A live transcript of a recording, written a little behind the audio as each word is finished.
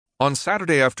On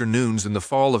Saturday afternoons in the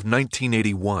fall of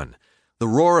 1981, the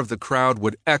roar of the crowd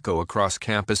would echo across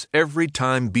campus every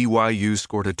time BYU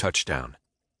scored a touchdown.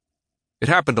 It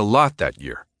happened a lot that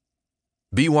year.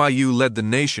 BYU led the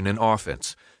nation in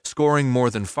offense, scoring more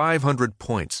than 500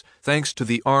 points thanks to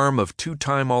the arm of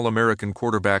two-time All-American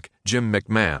quarterback Jim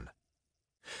McMahon.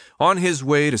 On his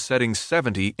way to setting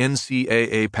 70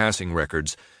 NCAA passing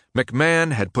records,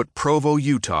 McMahon had put Provo,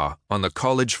 Utah on the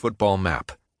college football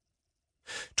map.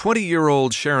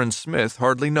 20-year-old Sharon Smith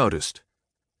hardly noticed.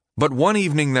 But one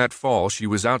evening that fall, she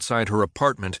was outside her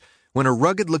apartment when a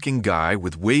rugged-looking guy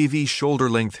with wavy,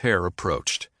 shoulder-length hair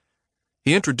approached.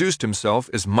 He introduced himself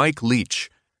as Mike Leach,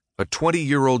 a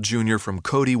 20-year-old junior from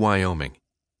Cody, Wyoming.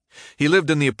 He lived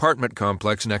in the apartment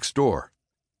complex next door.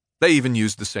 They even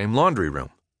used the same laundry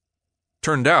room.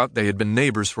 Turned out they had been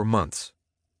neighbors for months.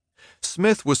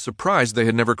 Smith was surprised they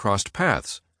had never crossed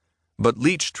paths, but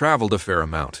Leach traveled a fair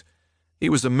amount. He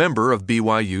was a member of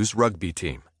BYU's rugby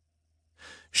team.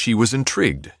 She was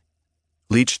intrigued.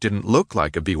 Leach didn't look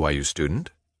like a BYU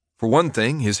student. For one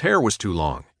thing, his hair was too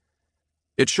long.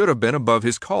 It should have been above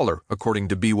his collar, according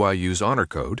to BYU's honor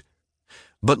code.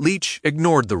 But Leach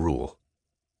ignored the rule.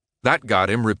 That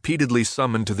got him repeatedly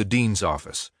summoned to the dean's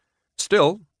office.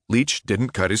 Still, Leach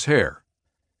didn't cut his hair.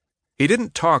 He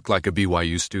didn't talk like a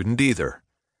BYU student either.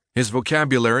 His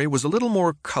vocabulary was a little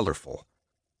more colorful.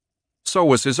 So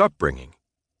was his upbringing.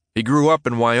 He grew up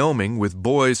in Wyoming with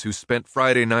boys who spent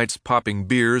Friday nights popping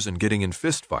beers and getting in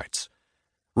fistfights.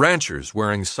 Ranchers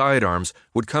wearing sidearms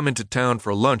would come into town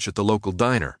for lunch at the local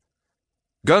diner.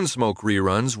 Gunsmoke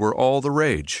reruns were all the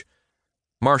rage.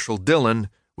 Marshall Dillon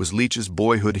was Leach's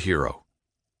boyhood hero.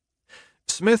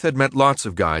 Smith had met lots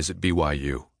of guys at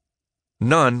BYU.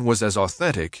 None was as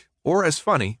authentic or as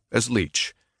funny as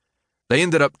Leach. They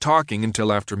ended up talking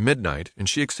until after midnight, and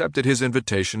she accepted his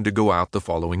invitation to go out the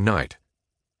following night.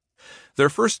 Their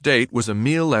first date was a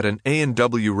meal at an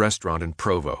A&W restaurant in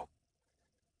Provo.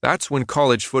 That's when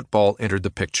college football entered the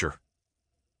picture.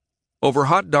 Over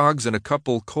hot dogs and a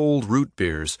couple cold root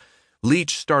beers,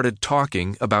 Leach started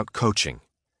talking about coaching.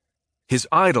 His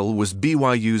idol was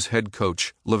BYU's head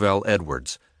coach, Lavelle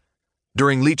Edwards.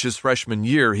 During Leach's freshman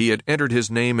year, he had entered his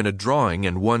name in a drawing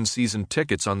and won season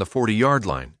tickets on the 40-yard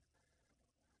line.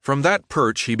 From that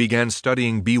perch, he began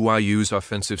studying BYU's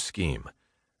offensive scheme.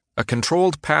 A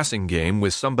controlled passing game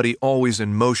with somebody always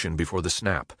in motion before the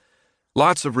snap.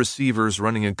 Lots of receivers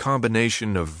running a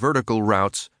combination of vertical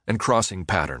routes and crossing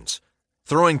patterns,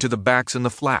 throwing to the backs in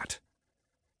the flat.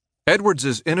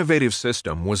 Edwards' innovative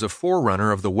system was a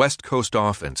forerunner of the West Coast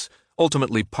offense,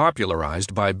 ultimately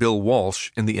popularized by Bill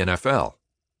Walsh in the NFL.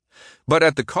 But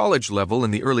at the college level in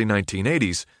the early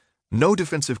 1980s, no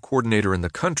defensive coordinator in the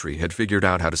country had figured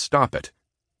out how to stop it.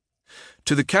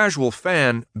 To the casual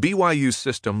fan, BYU's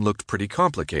system looked pretty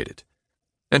complicated.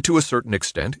 And to a certain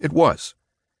extent, it was.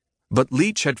 But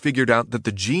Leach had figured out that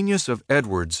the genius of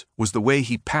Edwards was the way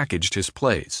he packaged his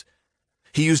plays.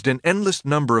 He used an endless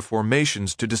number of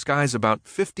formations to disguise about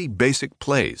 50 basic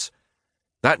plays.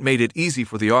 That made it easy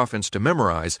for the offense to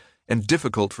memorize and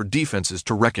difficult for defenses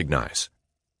to recognize.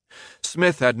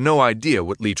 Smith had no idea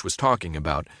what Leach was talking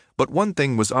about, but one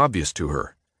thing was obvious to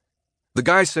her. The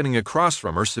guy sitting across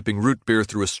from her sipping root beer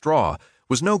through a straw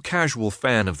was no casual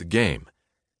fan of the game.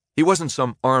 He wasn't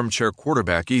some armchair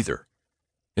quarterback either.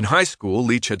 In high school,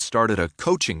 Leach had started a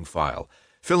coaching file,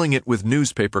 filling it with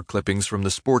newspaper clippings from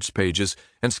the sports pages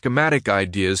and schematic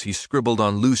ideas he scribbled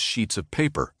on loose sheets of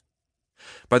paper.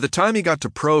 By the time he got to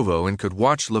Provo and could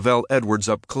watch Lavelle Edwards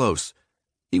up close,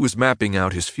 he was mapping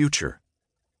out his future.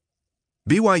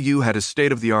 BYU had a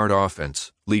state-of-the-art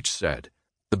offense, Leach said,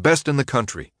 the best in the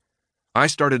country. I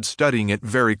started studying it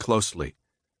very closely.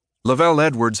 Lavelle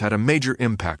Edwards had a major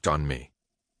impact on me.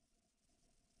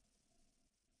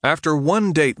 After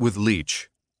one date with Leach,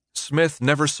 Smith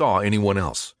never saw anyone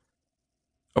else.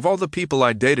 Of all the people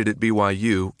I dated at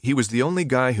BYU, he was the only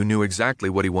guy who knew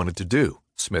exactly what he wanted to do,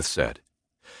 Smith said.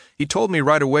 He told me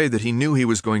right away that he knew he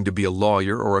was going to be a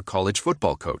lawyer or a college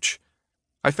football coach.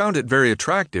 I found it very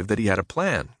attractive that he had a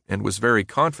plan and was very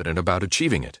confident about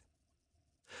achieving it.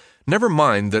 Never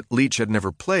mind that Leach had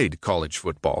never played college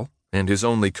football, and his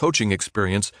only coaching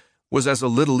experience was as a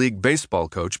Little League baseball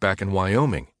coach back in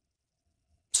Wyoming.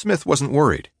 Smith wasn't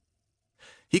worried.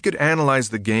 He could analyze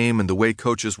the game and the way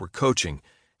coaches were coaching,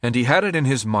 and he had it in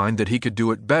his mind that he could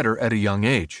do it better at a young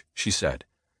age, she said.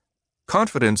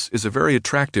 Confidence is a very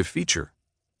attractive feature.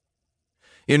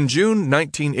 In June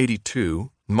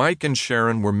 1982, Mike and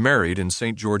Sharon were married in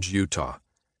St. George, Utah.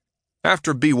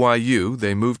 After BYU,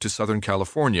 they moved to Southern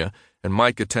California, and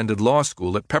Mike attended law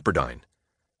school at Pepperdine.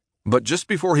 But just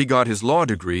before he got his law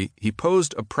degree, he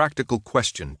posed a practical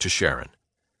question to Sharon.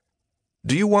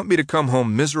 Do you want me to come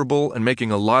home miserable and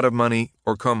making a lot of money,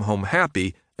 or come home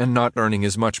happy and not earning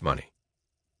as much money?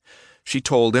 She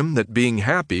told him that being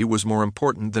happy was more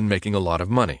important than making a lot of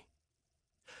money.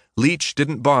 Leach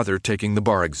didn't bother taking the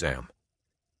bar exam.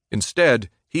 Instead,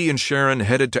 he and Sharon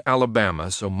headed to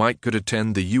Alabama so Mike could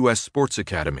attend the U.S. Sports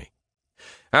Academy.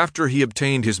 After he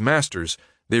obtained his master's,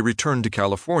 they returned to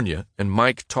California, and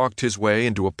Mike talked his way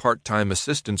into a part-time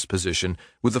assistant's position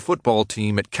with the football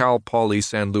team at Cal Poly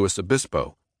San Luis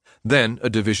Obispo, then a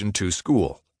Division II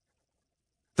school.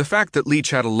 The fact that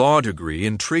Leach had a law degree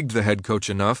intrigued the head coach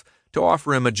enough to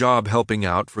offer him a job helping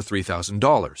out for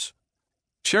 $3,000.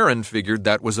 Sharon figured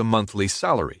that was a monthly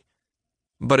salary,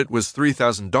 but it was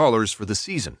 $3,000 for the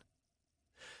season.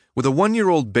 With a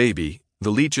 1-year-old baby, the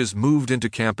Leaches moved into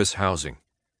campus housing.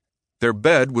 Their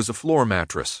bed was a floor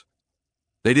mattress.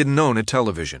 They didn't own a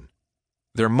television.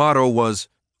 Their motto was,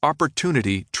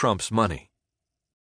 "Opportunity trumps money."